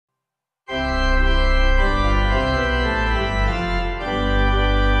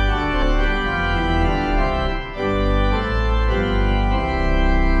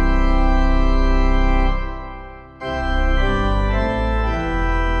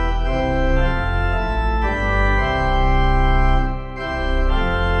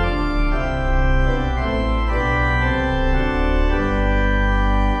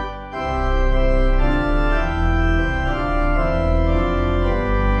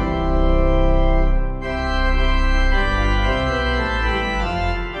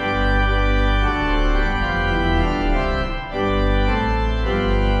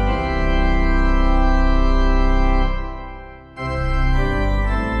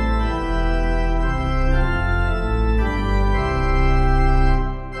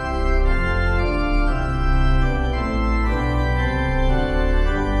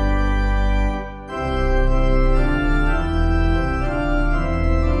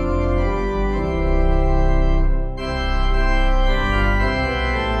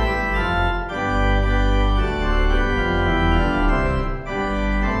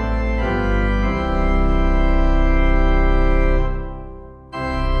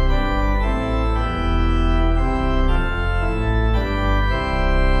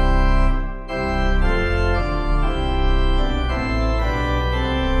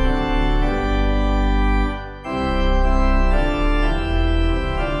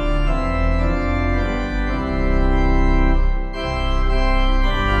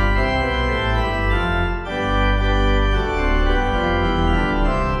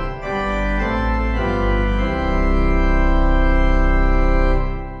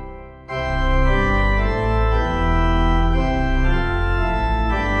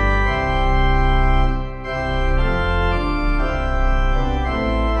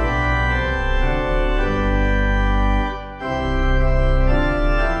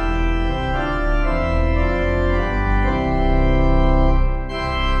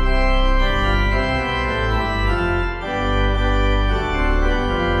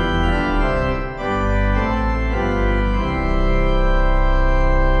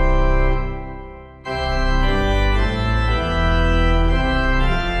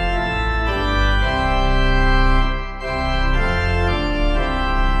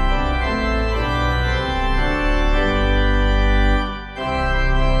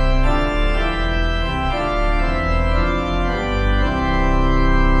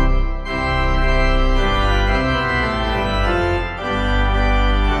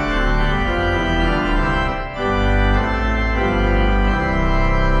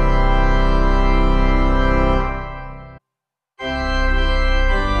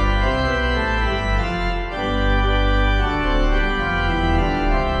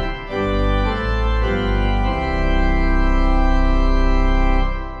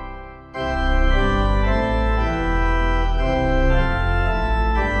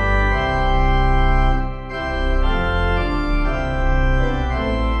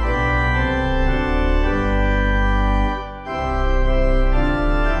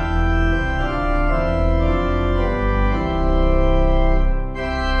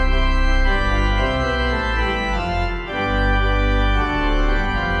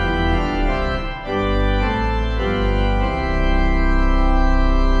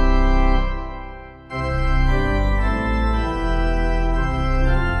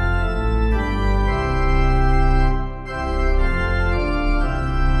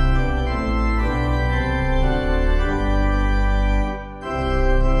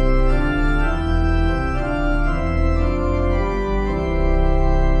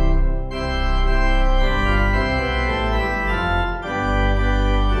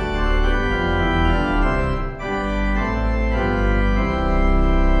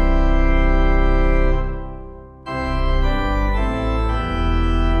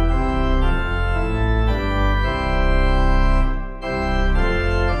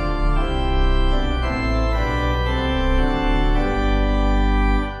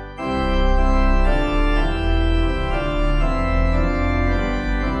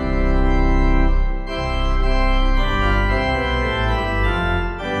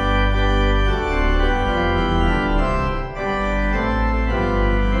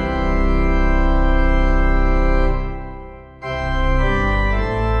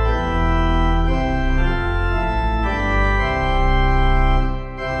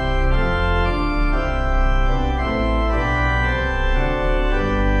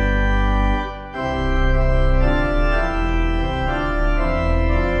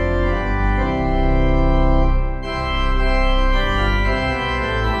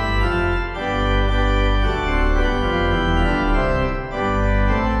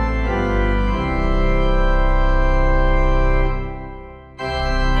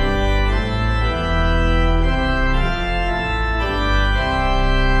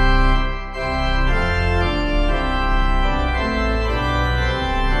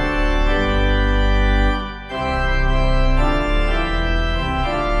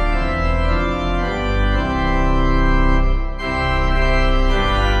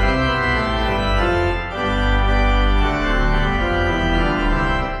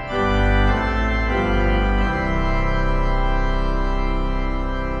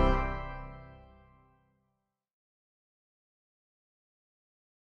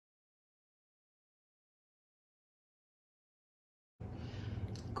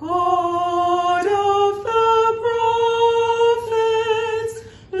God of the prophets,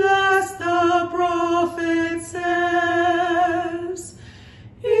 bless the prophet says,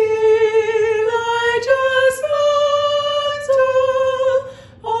 Elijah's mantle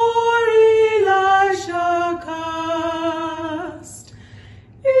o'er Elisha cast,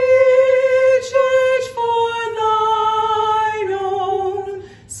 each age for thine own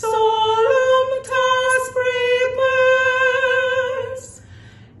solemn task prepares.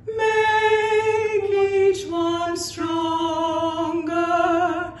 Make each one stronger,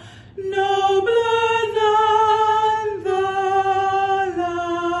 nobler than the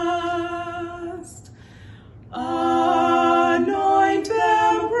last. Anoint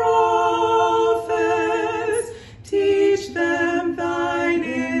them prophets, teach them thine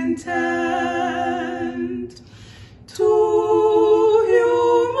intent. To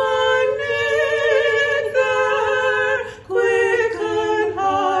human need their quickened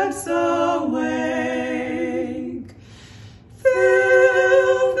hearts awake.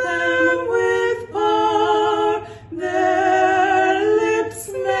 Fill them with power, their lips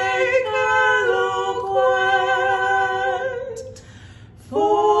make eloquent,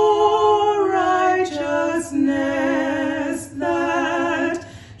 for righteousness that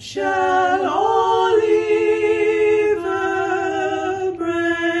shall all evil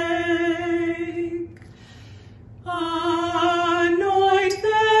break. Anoint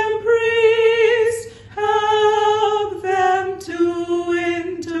them priests, help them to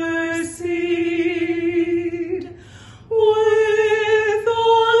intercede with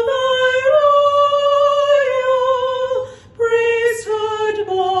all thy royal priesthood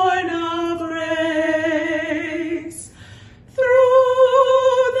born of grace.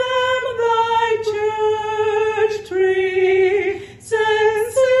 Through them thy church tree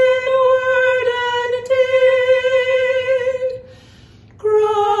sends in word and deed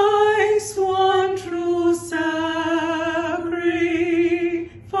Christ one true sacrifice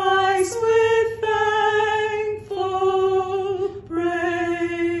with thankful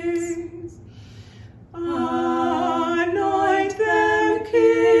praise. Anoint them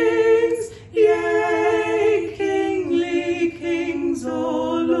kings, yea, kingly kings,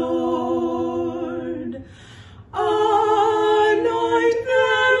 O Lord. Anoint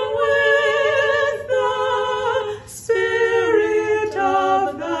them with the Spirit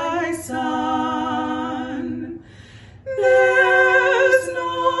of thy Son. There's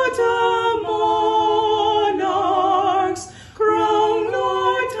not a monarch's crown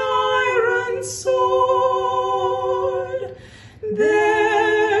nor tyrant's sword.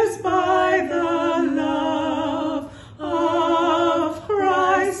 There's by the love of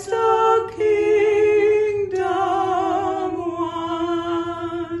Christ a kingdom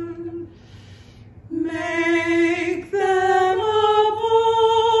won. Make them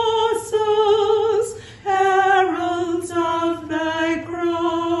apostles, heralds of thy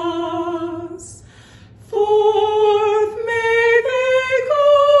cross. Forth may they go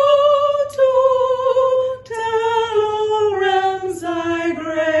to tell all realms thy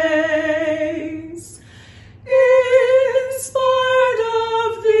grace. Inspired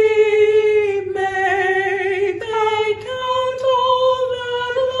of thee, may they count all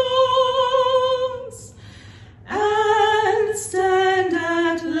that loss, and stand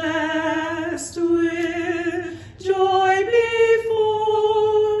at last with joy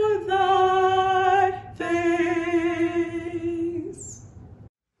before thy face.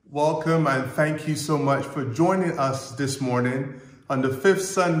 Welcome and thank you so much for joining us this morning on the 5th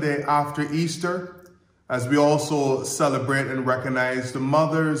Sunday after Easter, as we also celebrate and recognize the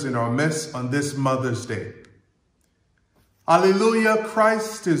mothers in our midst on this Mother's Day. Alleluia,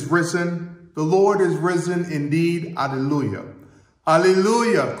 Christ is risen. The Lord is risen indeed. Alleluia.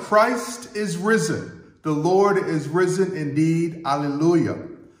 Alleluia, Christ is risen. The Lord is risen indeed. Alleluia.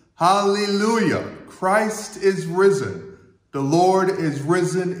 Hallelujah, Christ is risen. The Lord is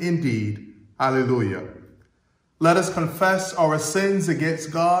risen indeed. Alleluia. Let us confess our sins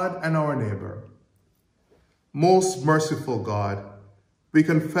against God and our neighbor. Most merciful God, we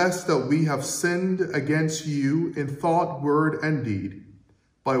confess that we have sinned against you in thought, word, and deed,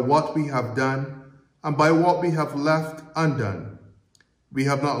 by what we have done and by what we have left undone. We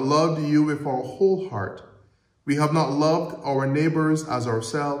have not loved you with our whole heart. We have not loved our neighbors as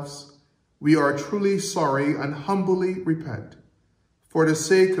ourselves. We are truly sorry and humbly repent. For the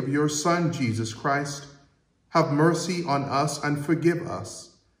sake of your Son, Jesus Christ, have mercy on us and forgive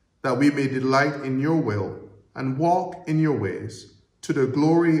us, that we may delight in your will and walk in your ways, to the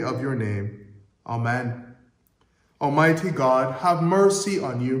glory of your name. Amen. Almighty God, have mercy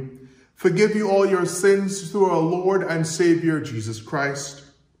on you, forgive you all your sins through our Lord and Savior, Jesus Christ.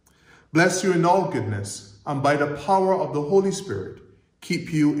 bless you in all goodness, and by the power of the Holy Spirit,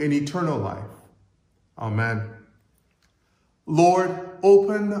 keep you in eternal life. Amen. Lord,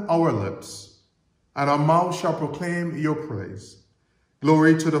 open our lips, and our mouth shall proclaim your praise.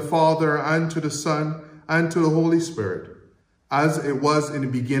 Glory to the Father, and to the Son, and to the Holy Spirit, as it was in the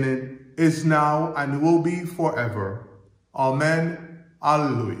beginning, is now, and will be forever. Amen.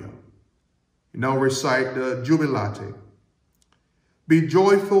 Alleluia. We now recite the Jubilate. Be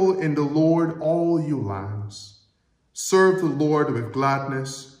joyful in the Lord, all you lands. Serve the Lord with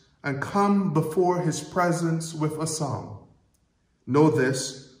gladness, and come before his presence with a song. Know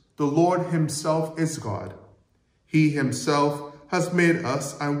this, the Lord himself is God. He himself has made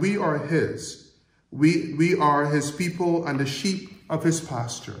us, and we are his. We are his people and the sheep of his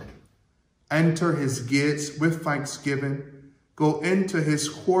pasture. Enter his gates with thanksgiving. Go into his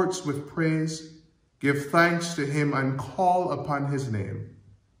courts with praise. Give thanks to him and call upon his name.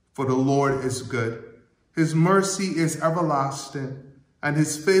 For the Lord is good. His mercy is everlasting, and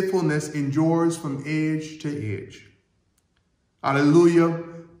his faithfulness endures from age to age. Alleluia,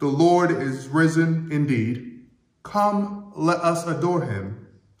 the Lord is risen indeed. Come, let us adore him.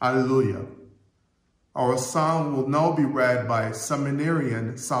 Alleluia. Our psalm will now be read by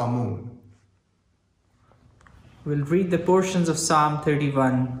Seminarian Salmon. We'll read the portions of Psalm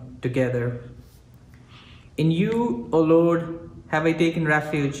 31 together. In you, O Lord, have I taken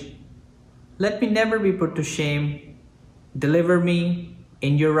refuge. Let me never be put to shame. Deliver me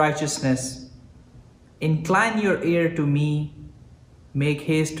in your righteousness. Incline your ear to me. Make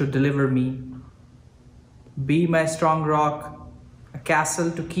haste to deliver me. Be my strong rock, a castle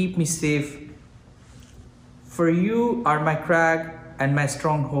to keep me safe. For you are my crag and my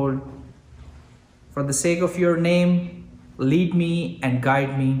stronghold. For the sake of your name, lead me and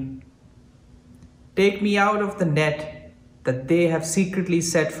guide me. Take me out of the net that they have secretly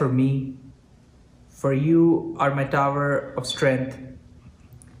set for me. For you are my tower of strength.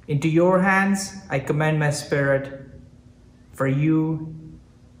 Into your hands I commend my spirit. For you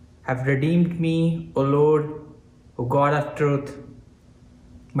have redeemed me, O Lord, O God of truth.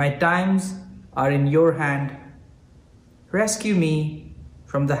 My times are in your hand. Rescue me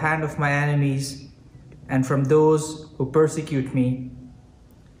from the hand of my enemies and from those who persecute me.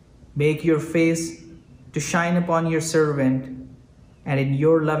 Make your face to shine upon your servant, and in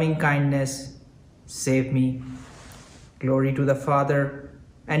your loving kindness save me. Glory to the Father,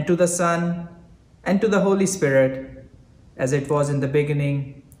 and to the Son, and to the Holy Spirit, as it was in the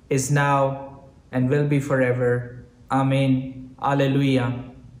beginning, is now, and will be forever. Amen. Alleluia.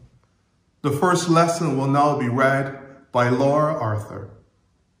 The first lesson will now be read by Laura Arthur.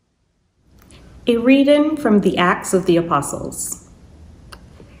 A reading from the Acts of the Apostles.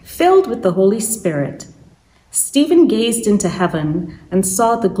 Filled with the Holy Spirit, Stephen gazed into heaven and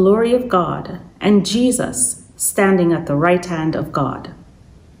saw the glory of God and Jesus standing at the right hand of God.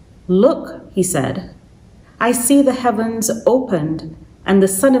 Look, he said, I see the heavens opened and the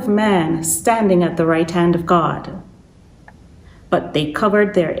Son of Man standing at the right hand of God. But they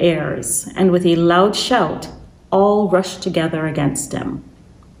covered their ears, and with a loud shout, all rushed together against him.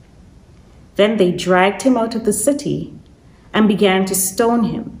 Then they dragged him out of the city and began to stone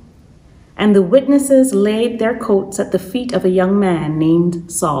him. And the witnesses laid their coats at the feet of a young man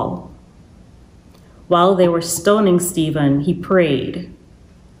named Saul. While they were stoning Stephen, he prayed,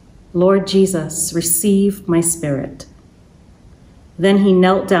 Lord Jesus, receive my spirit. Then he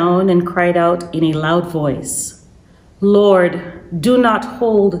knelt down and cried out in a loud voice, Lord, do not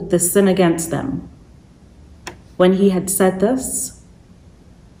hold this sin against them. When he had said this,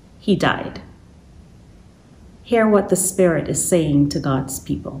 he died. Hear what the Spirit is saying to God's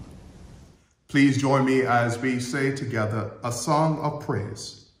people. Please join me as we say together a song of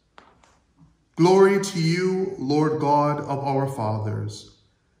praise. Glory to you, Lord God of our fathers.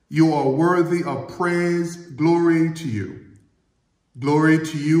 You are worthy of praise. Glory to you. Glory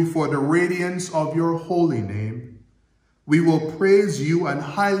to you for the radiance of your holy name. We will praise you and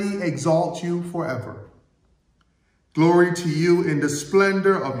highly exalt you forever. Glory to you in the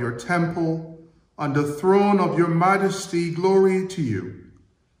splendor of your temple, on the throne of your majesty. Glory to you.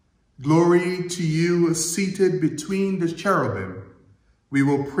 Glory to you seated between the cherubim. We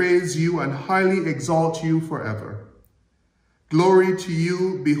will praise you and highly exalt you forever. Glory to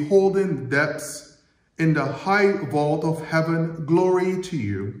you, beholding the depths in the high vault of heaven. Glory to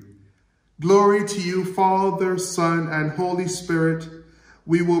you. Glory to you, Father, Son, and Holy Spirit.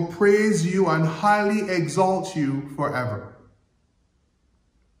 We will praise you and highly exalt you forever.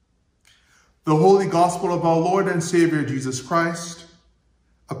 The Holy Gospel of our Lord and Savior Jesus Christ,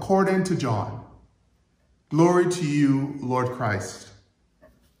 according to John. Glory to you, Lord Christ.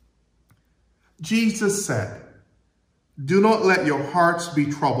 Jesus said, "Do not let your hearts be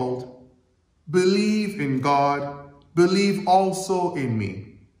troubled. Believe in God, believe also in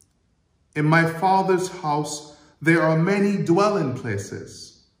me. In my Father's house there are many dwelling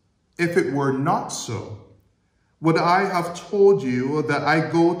places. If it were not so, would I have told you that I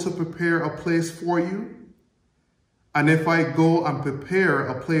go to prepare a place for you? And if I go and prepare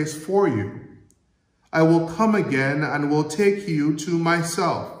a place for you, I will come again and will take you to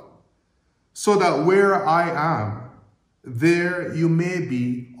myself, so that where I am, there you may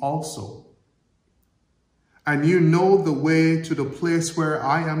be also. And you know the way to the place where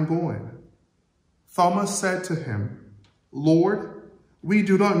I am going." Thomas said to him, "Lord, we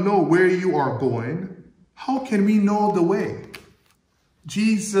do not know where you are going. How can we know the way?"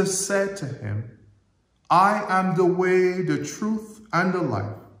 Jesus said to him, "I am the way, the truth, and the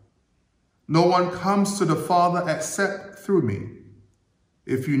life. No one comes to the Father except through me.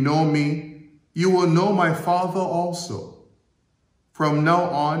 If you know me, you will know my Father also. From now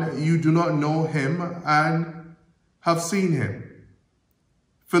on, you do not know him and have seen him."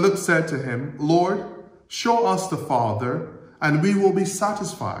 Philip said to him, "Lord, show us the Father, and we will be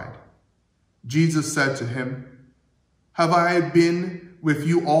satisfied." Jesus said to him, "Have I been with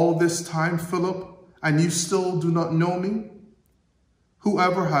you all this time, Philip, and you still do not know me?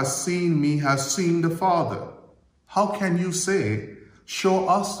 Whoever has seen me has seen the Father. How can you say, 'Show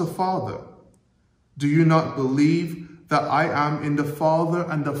us the Father'? Do you not believe that I am in the Father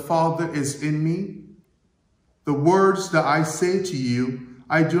and the Father is in me? The words that I say to you,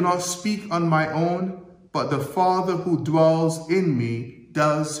 I do not speak on my own, but the Father who dwells in me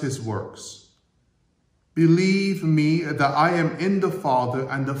does his works. Believe me that I am in the Father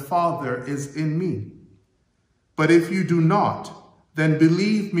and the Father is in me. But if you do not, then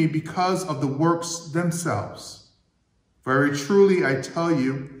believe me because of the works themselves. Very truly I tell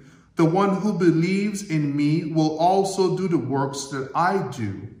you, the one who believes in me will also do the works that I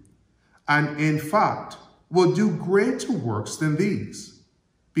do, and in fact will do greater works than these,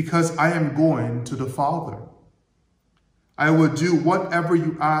 because I am going to the Father. I will do whatever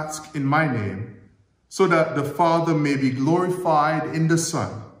you ask in my name, so that the Father may be glorified in the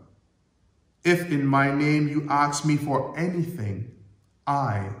Son. If in my name you ask me for anything,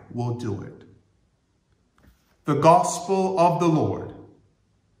 I will do it." The Gospel of the Lord.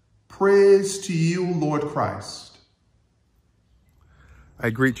 Praise to you, Lord Christ. I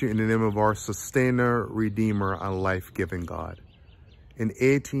greet you in the name of our Sustainer, Redeemer, and Life-giving God. In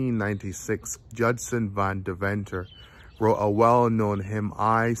 1896, Judson Van Deventer wrote a well-known hymn,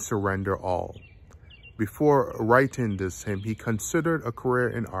 "I Surrender All." Before writing this hymn, he considered a career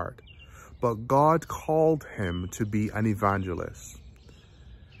in art, but God called him to be an evangelist.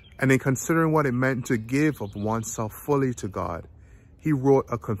 And in considering what it meant to give of oneself fully to God, he wrote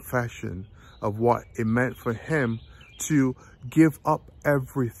a confession of what it meant for him to give up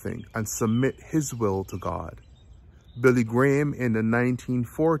everything and submit his will to God. Billy Graham in the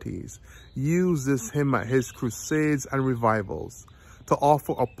 1940s used this hymn at his crusades and revivals to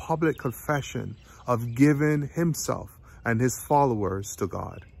offer a public confession of giving himself and his followers to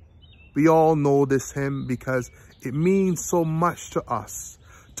God. We all know this hymn because it means so much to us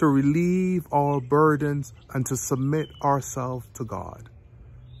to relieve our burdens and to submit ourselves to God.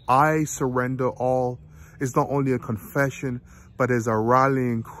 "I surrender all" is not only a confession, but is a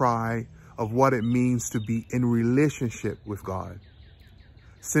rallying cry of what it means to be in relationship with God.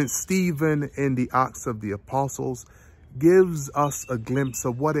 St. Stephen in the Acts of the Apostles gives us a glimpse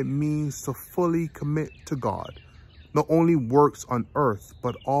of what it means to fully commit to God, not only works on earth,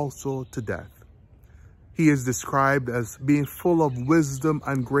 but also to death. He is described as being full of wisdom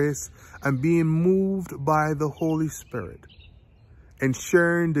and grace and being moved by the Holy Spirit. In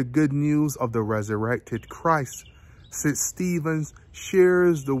sharing the good news of the resurrected Christ, St. Stephen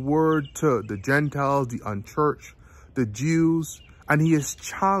shares the word to the Gentiles, the unchurched, the Jews, and he is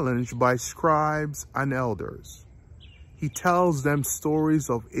challenged by scribes and elders. He tells them stories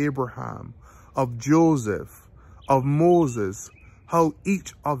of Abraham, of Joseph, of Moses, how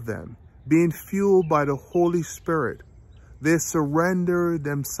each of them, being fueled by the Holy Spirit, they surrender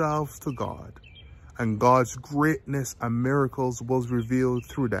themselves to God, and God's greatness and miracles was revealed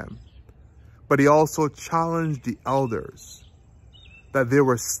through them. But he also challenged the elders that they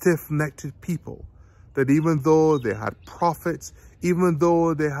were stiff-necked people, that even though they had prophets, even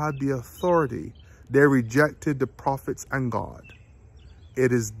though they had the authority, they rejected the prophets and God.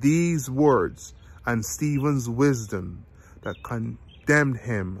 It is these words and Stephen's wisdom that condemned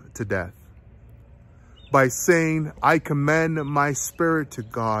him to death. By saying, "I commend my spirit to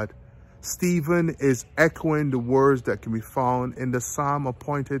God," Stephen is echoing the words that can be found in the psalm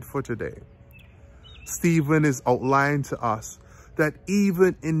appointed for today. Stephen is outlined to us that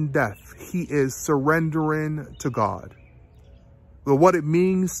even in death, he is surrendering to God. But what it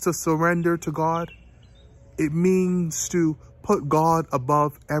means to surrender to God, it means to put God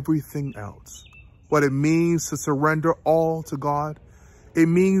above everything else. What it means to surrender all to God, it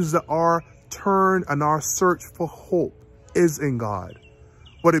means that our turn and our search for hope is in God.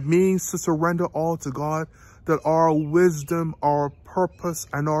 What it means to surrender all to God, that our wisdom, our purpose,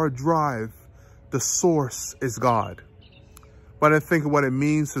 and our drive, the source is God. When I think of what it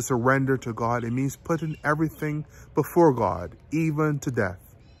means to surrender to God, it means putting everything before God, even to death.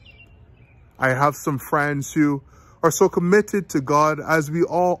 I have some friends who are so committed to God, as we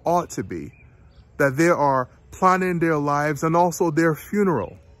all ought to be, that they are planning their lives and also their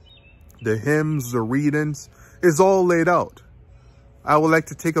funeral. The hymns, the readings, is all laid out. I would like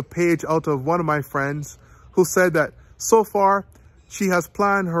to take a page out of one of my friends who said that so far she has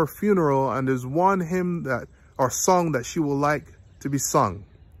planned her funeral and there's one hymn or song that she would like to be sung.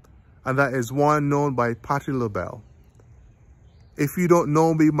 And that is one known by Patti LaBelle. If you don't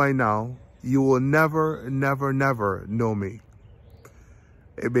know me by now, you will never, never, never know me.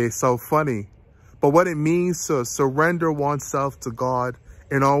 It may sound funny, but what it means to surrender oneself to God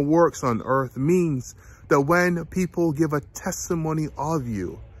in our works on earth means that when people give a testimony of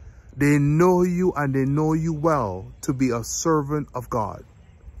you, they know you and they know you well to be a servant of God.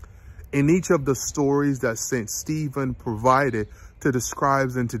 In each of the stories that St. Stephen provided to the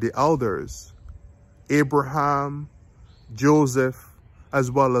scribes and to the elders, Abraham, Joseph,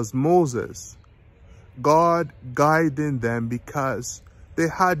 as well as Moses, God guiding them because they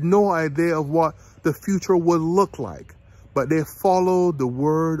had no idea of what the future would look like, but they followed the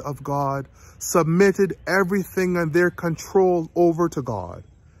word of God, submitted everything and their control over to God.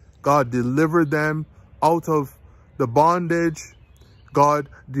 God delivered them out of the bondage. God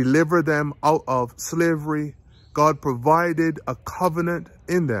delivered them out of slavery. God provided a covenant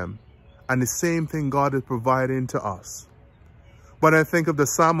in them. And the same thing God is providing to us. When I think of the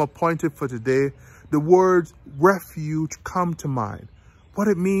psalm appointed for today, the words refuge come to mind. What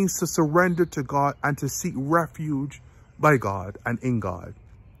it means to surrender to God and to seek refuge by God and in God.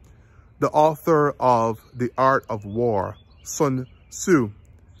 The author of The Art of War, Sun Tzu,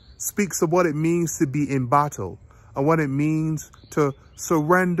 speaks of what it means to be in battle and what it means to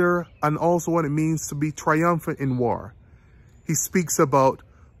surrender and also what it means to be triumphant in war. He speaks about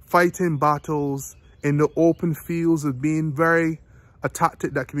fighting battles in the open fields as being a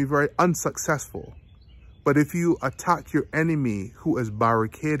tactic that can be very unsuccessful. But if you attack your enemy who is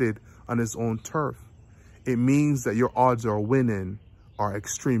barricaded on his own turf, it means that your odds of winning are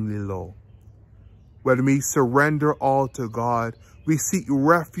extremely low. When we surrender all to God, we seek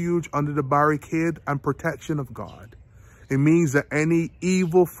refuge under the barricade and protection of God. It means that any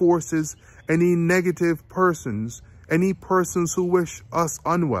evil forces, any negative persons, any persons who wish us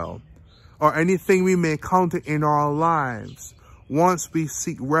unwell, or anything we may encounter in our lives, once we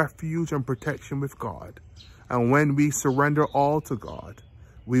seek refuge and protection with God, and when we surrender all to God,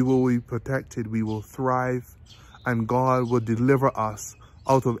 we will be protected, we will thrive, and God will deliver us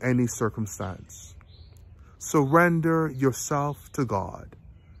out of any circumstance. Surrender yourself to God.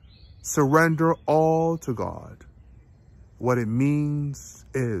 Surrender all to God. What it means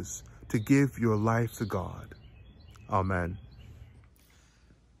is to give your life to God. Amen.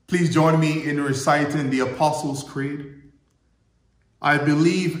 Please join me in reciting the Apostles' Creed. I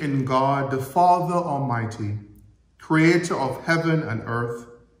believe in God, the Father Almighty, creator of heaven and earth.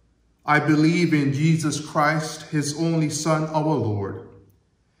 I believe in Jesus Christ, his only Son, our Lord.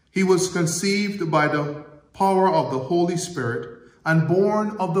 He was conceived by the power of the Holy Spirit and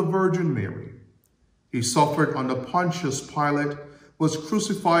born of the Virgin Mary. He suffered under Pontius Pilate, was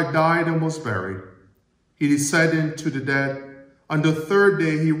crucified, died, and was buried. He descended to the dead. On the third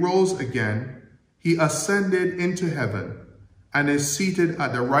day he rose again. He ascended into heaven and is seated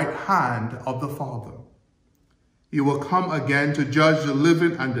at the right hand of the Father. He will come again to judge the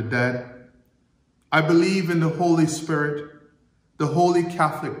living and the dead. I believe in the Holy Spirit, the Holy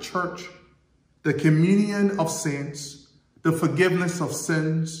Catholic Church, the communion of saints, the forgiveness of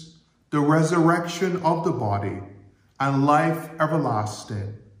sins, the resurrection of the body, and life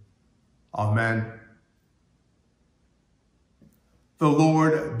everlasting. Amen. The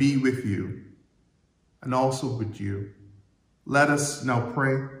Lord be with you, and also with you. Let us now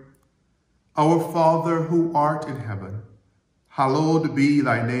pray. Our Father who art in heaven, hallowed be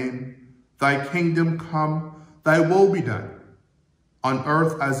thy name. Thy kingdom come, thy will be done, on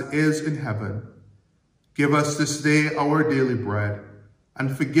earth as it is in heaven. Give us this day our daily bread,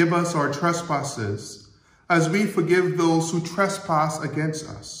 and forgive us our trespasses, as we forgive those who trespass against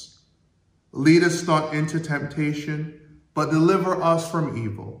us. Lead us not into temptation, but deliver us from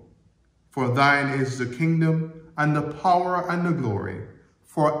evil. For thine is the kingdom, and the power, and the glory,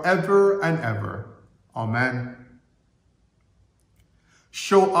 forever and ever. Amen.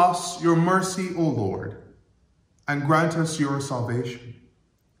 Show us your mercy, O Lord, and grant us your salvation.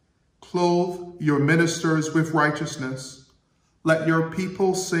 Clothe your ministers with righteousness. Let your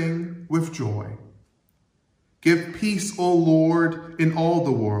people sing with joy. Give peace, O Lord, in all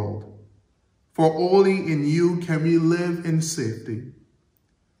the world, for only in you can we live in safety.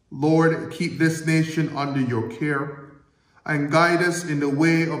 Lord, keep this nation under your care and guide us in the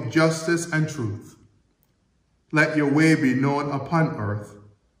way of justice and truth. Let your way be known upon earth,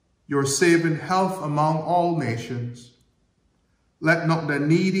 your saving health among all nations. Let not the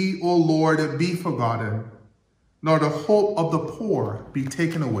needy, O Lord, be forgotten, nor the hope of the poor be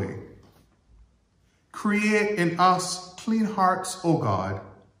taken away. Create in us clean hearts, O God,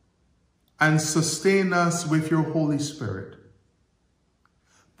 and sustain us with your Holy Spirit.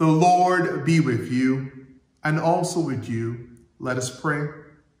 The Lord be with you, and also with you. Let us pray.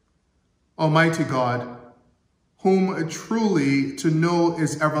 Almighty God, whom truly to know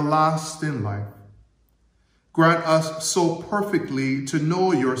is everlasting life, grant us so perfectly to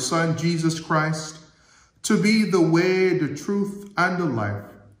know your Son, Jesus Christ, to be the way, the truth, and the life,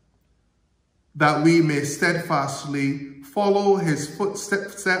 that we may steadfastly follow his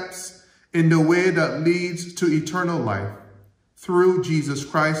footsteps in the way that leads to eternal life, through Jesus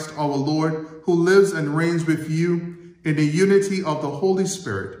Christ our Lord, who lives and reigns with you in the unity of the Holy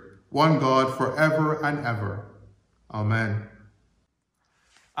Spirit, one God, forever and ever. Amen.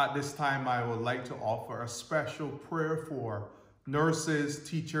 At this time, I would like to offer a special prayer for nurses,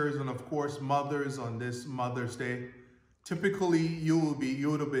 teachers, and of course, mothers on this Mother's Day. Typically, you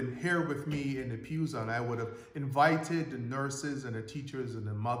would have been here with me in the pews, and I would have invited the nurses and the teachers and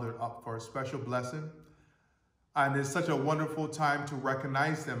the mother up for a special blessing. And it's such a wonderful time to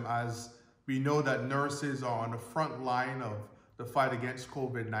recognize them, as we know that nurses are on the front line of the fight against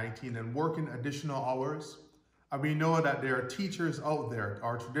COVID-19 and working additional hours. And we know that there are teachers out there,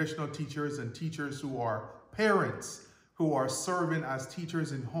 our traditional teachers and teachers who are parents, who are serving as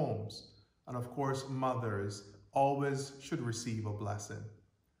teachers in homes. And of course, mothers always should receive a blessing.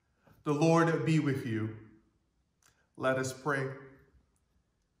 The Lord be with you. Let us pray.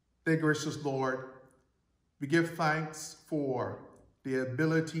 Dear gracious Lord, we give thanks for the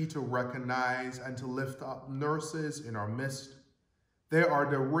ability to recognize and to lift up nurses in our midst. They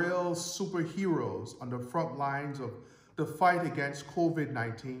are the real superheroes on the front lines of the fight against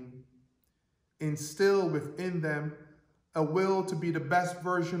COVID-19. Instill within them a will to be the best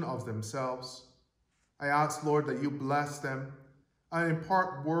version of themselves. I ask, Lord, that you bless them and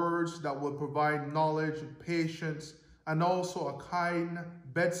impart words that will provide knowledge, patience, and also a kind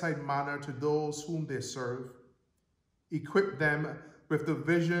bedside manner to those whom they serve. Equip them with the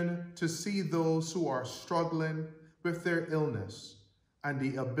vision to see those who are struggling with their illness and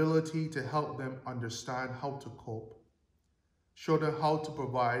the ability to help them understand how to cope. Show them how to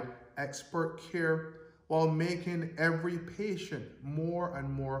provide expert care while making every patient more and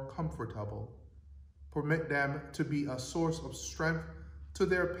more comfortable. Permit them to be a source of strength to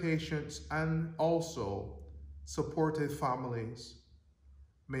their patients and also supportive families.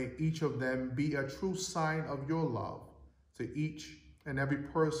 May each of them be a true sign of your love to each and every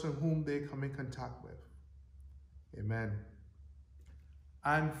person whom they come in contact with. Amen.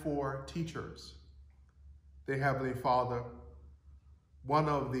 And for teachers, dear Heavenly Father, one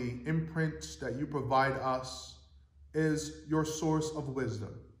of the imprints that you provide us is your source of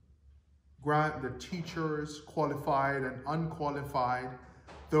wisdom. Grant the teachers, qualified and unqualified,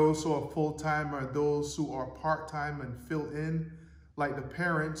 those who are full-time or those who are part-time and fill in, like the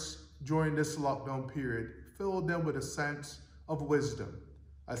parents during this lockdown period, fill them with a sense of wisdom,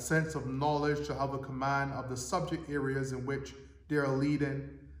 a sense of knowledge to have a command of the subject areas in which they are leading,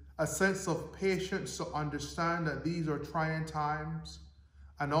 a sense of patience to understand that these are trying times,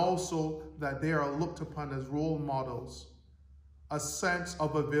 and also that they are looked upon as role models, a sense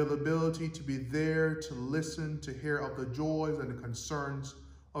of availability to be there to listen, to hear of the joys and the concerns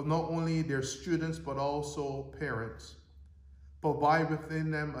of not only their students, but also parents. Provide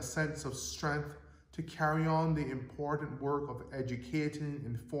within them a sense of strength to carry on the important work of educating and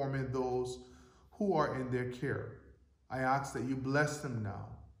informing those who are in their care. I ask that you bless them now,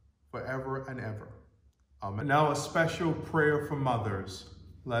 forever and ever. Amen. Now a special prayer for mothers.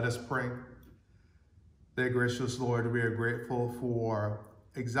 Let us pray. Dear gracious Lord, we are grateful for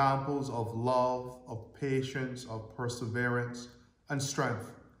examples of love, of patience, of perseverance, and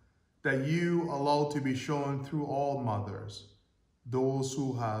strength that you allow to be shown through all mothers, those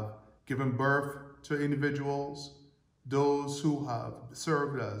who have given birth to individuals, those who have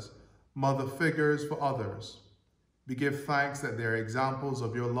served as mother figures for others. We give thanks that they are examples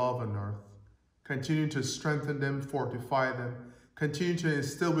of your love on earth. Continue to strengthen them, fortify them, continue to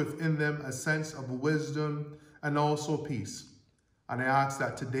instill within them a sense of wisdom and also peace. And I ask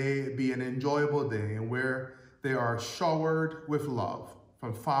that today be an enjoyable day and where they are showered with love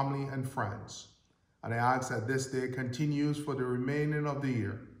from family and friends. And I ask that this day continues for the remaining of the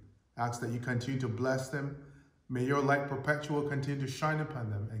year. I ask that you continue to bless them. May your light perpetual continue to shine upon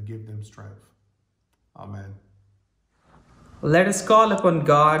them and give them strength. Amen. Let us call upon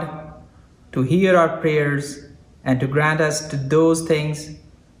God to hear our prayers and to grant us to those things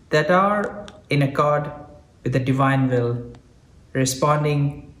that are in accord with the divine will,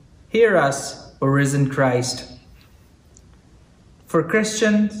 responding, "Hear us, O risen Christ." For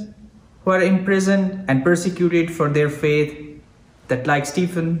Christians who are imprisoned and persecuted for their faith, that like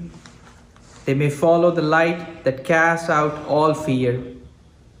Stephen, they may follow the light that casts out all fear.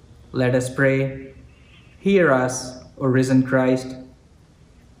 Let us pray, "Hear us, O risen Christ,"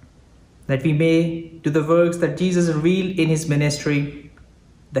 that we may do the works that Jesus revealed in his ministry,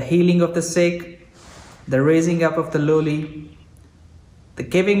 the healing of the sick, the raising up of the lowly, the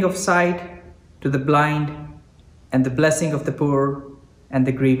giving of sight to the blind, and the blessing of the poor and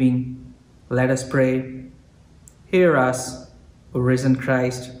the grieving. Let us pray, "Hear us, O risen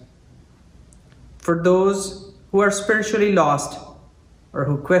Christ." For those who are spiritually lost, or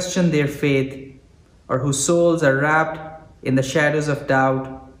who question their faith, or whose souls are wrapped in the shadows of doubt,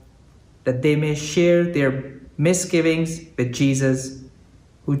 that they may share their misgivings with Jesus,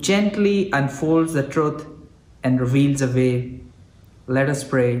 who gently unfolds the truth and reveals a way. Let us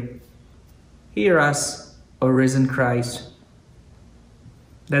pray, "Hear us, O risen Christ."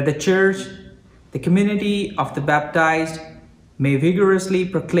 That the Church, the community of the baptized, may vigorously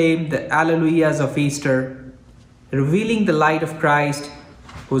proclaim the Alleluias of Easter, revealing the light of Christ,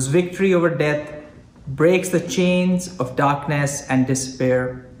 whose victory over death breaks the chains of darkness and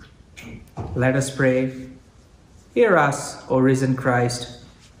despair. Let us pray, "Hear us, O risen Christ."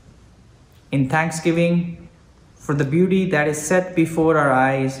 In thanksgiving for the beauty that is set before our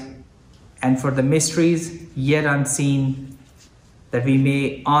eyes and for the mysteries yet unseen, that we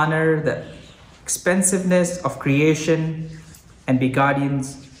may honor the expensiveness of creation and be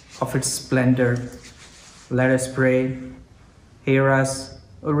guardians of its splendor. Let us pray, "Hear us,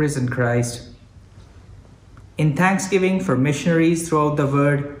 O risen Christ." In thanksgiving for missionaries throughout the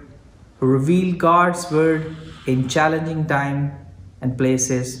world who reveal God's word in challenging time and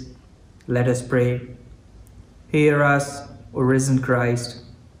places, let us pray, "Hear us, O risen Christ."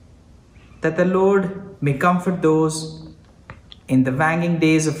 That the Lord may comfort those in the waning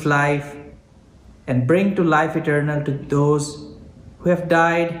days of life and bring to life eternal to those who have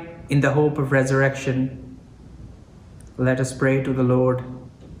died in the hope of resurrection. Let us pray to the Lord,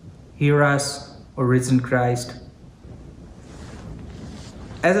 "Hear us, O risen Christ."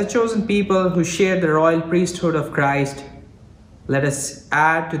 As a chosen people who share the royal priesthood of Christ, let us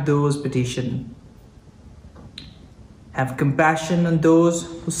add to those petitions. Have compassion on those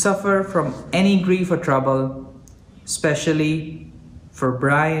who suffer from any grief or trouble, especially for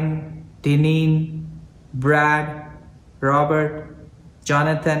Brian, Deneen, Brad, Robert,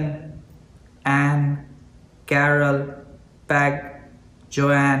 Jonathan, Anne, Carol, Peg,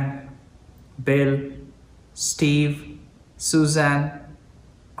 Joanne, Bill, Steve, Suzanne,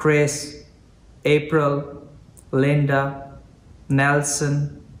 Chris, April, Linda,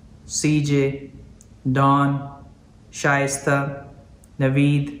 Nelson, CJ, Dawn, Shaista,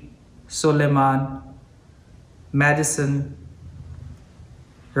 Naveed, Suleiman, Madison,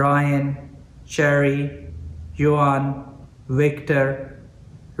 Ryan, Cherry, Johan, Victor,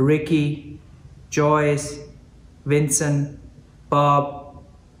 Ricky, Joyce, Vincent, Bob,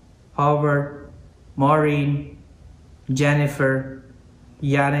 Howard, Maureen, Jennifer,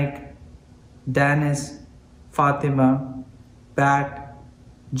 Yannick, Dennis, Fatima, Pat,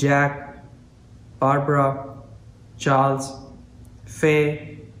 Jack, Barbara, Charles,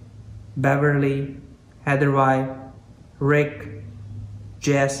 Faye, Beverly, Heatherby, Rick,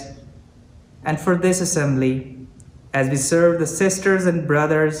 Jess, and for this assembly, as we serve the sisters and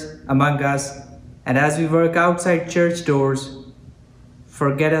brothers among us, and as we work outside church doors,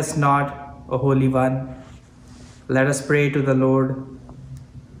 forget us not, O Holy One. Let us pray to the Lord,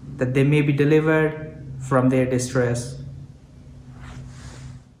 that they may be delivered from their distress.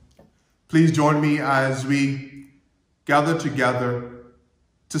 Please join me as we gather together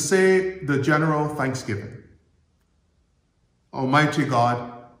to say the general thanksgiving. Almighty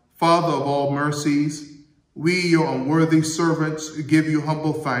God, Father of all mercies, We, your unworthy servants, give you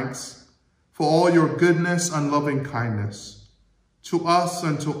humble thanks for all your goodness and loving kindness to us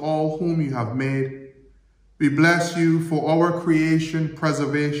and to all whom you have made. We bless you for our creation,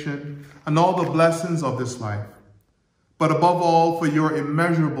 preservation, and all the blessings of this life, but above all for your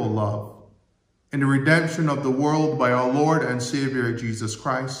immeasurable love in the redemption of the world by our Lord and Savior Jesus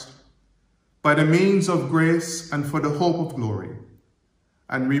Christ, by the means of grace and for the hope of glory.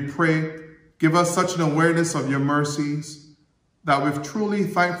 And we pray, give us such an awareness of your mercies that with truly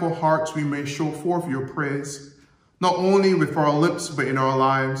thankful hearts we may show forth your praise, not only with our lips but in our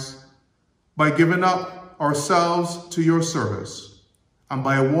lives, by giving up ourselves to your service, and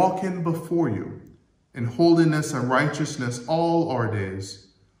by walking before you in holiness and righteousness all our days,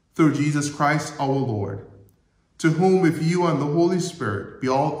 through Jesus Christ our Lord, to whom with you and the Holy Spirit be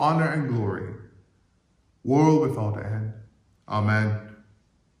all honor and glory, world without end. Amen.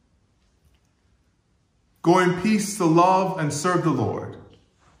 Go in peace to love and serve the Lord.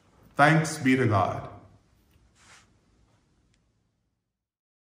 Thanks be to God.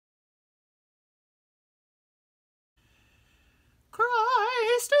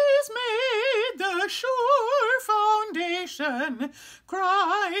 Christ is made the sure foundation,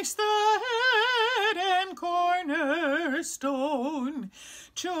 Christ the head and cornerstone,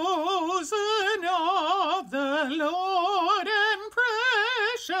 chosen of the Lord and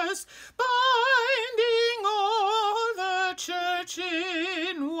precious, binding all the church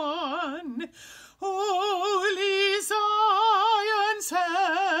in one. Holy Zion's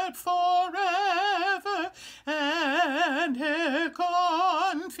help forever, and her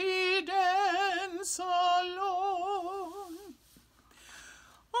confidence alone.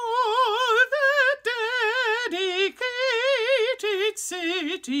 All the dedicated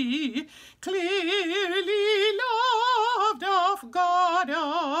city, clearly loved of God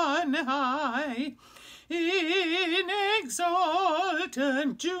on high, in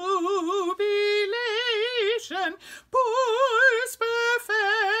exultant jubilation pours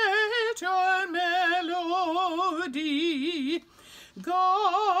perpetual melody.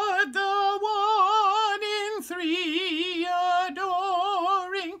 God the one in three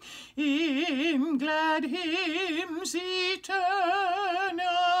adoring in glad hymns eternally.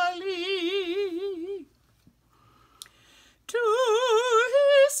 To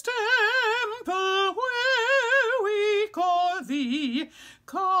his temple where we call thee,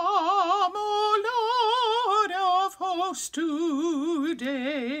 come, O Lord of hosts,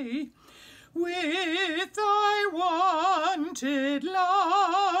 today. With thy wonted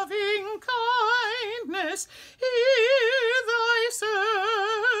loving kindness, hear thy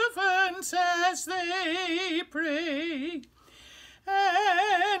servants as they pray,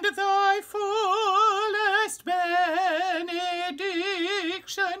 and thy fullest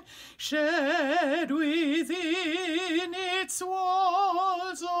benediction shed within its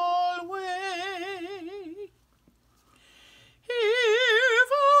walls alway. Here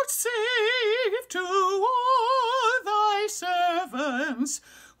vouchsafe to all thy servants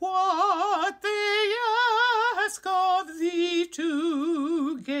what they ask of thee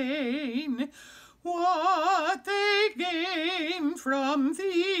to gain, what they gain from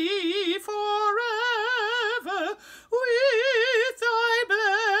thee forever, with thy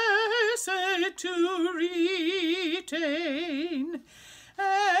blessed to retain,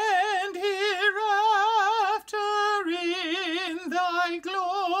 and hereafter in thy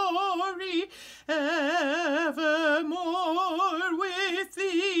glory evermore with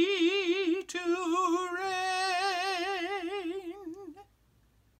thee to reign.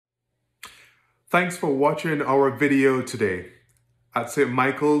 Thanks for watching our video today. At St.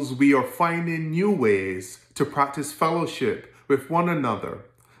 Michael's, we are finding new ways to practice fellowship with one another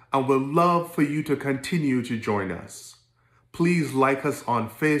and would love for you to continue to join us. Please like us on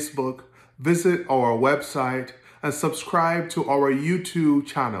Facebook, visit our website, and subscribe to our YouTube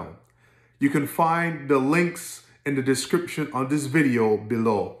channel. You can find the links in the description on this video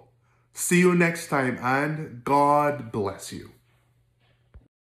below. See you next time, and God bless you.